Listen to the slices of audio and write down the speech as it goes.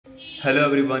Hello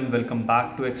everyone, welcome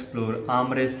back to explore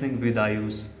arm wrestling with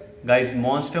Ayush. Guys,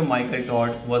 Monster Michael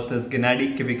Todd vs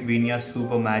Genadi Kvikvinia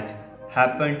super match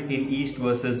happened in East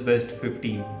vs West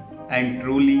 15 and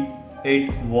truly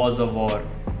it was a war.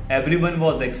 Everyone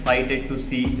was excited to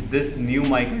see this new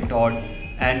Michael Todd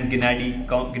and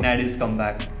Genadi's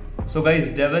comeback. So guys,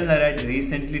 Devon Larratt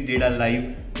recently did a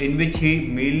live in which he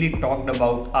mainly talked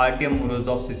about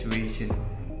Morozov situation.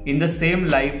 In the same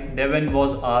live, Devon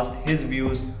was asked his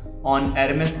views on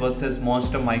ERMES vs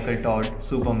Monster Michael Todd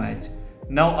super match.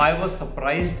 Now I was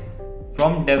surprised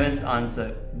from Devon's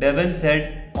answer. Devon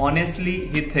said honestly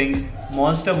he thinks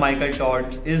Monster Michael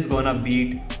Todd is gonna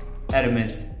beat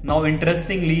ERMES. Now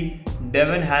interestingly,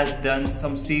 Devon has done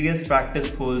some serious practice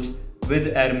pulls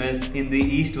with ERMES in the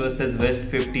East vs West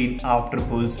 15 after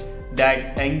pulls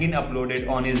that Engin uploaded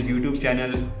on his YouTube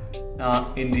channel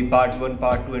in the part 1,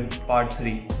 part 2 and part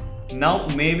 3. Now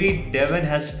maybe Devon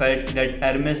has felt that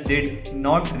ERMES did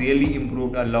not really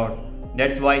improve a lot.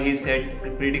 That's why he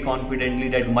said pretty confidently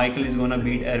that Michael is gonna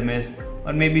beat ERMES,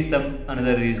 or maybe some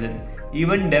another reason.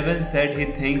 Even Devon said he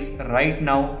thinks right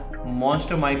now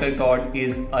Monster Michael Todd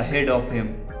is ahead of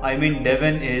him. I mean,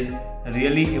 Devon is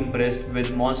really impressed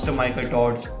with Monster Michael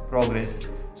Todd's progress.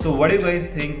 So what do you guys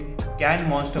think? Can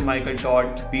Monster Michael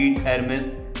Todd beat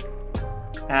ERMES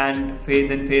and face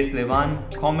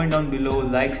Levan? Comment down below,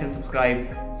 like and subscribe.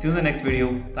 See you in the next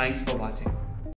video. Thanks for watching.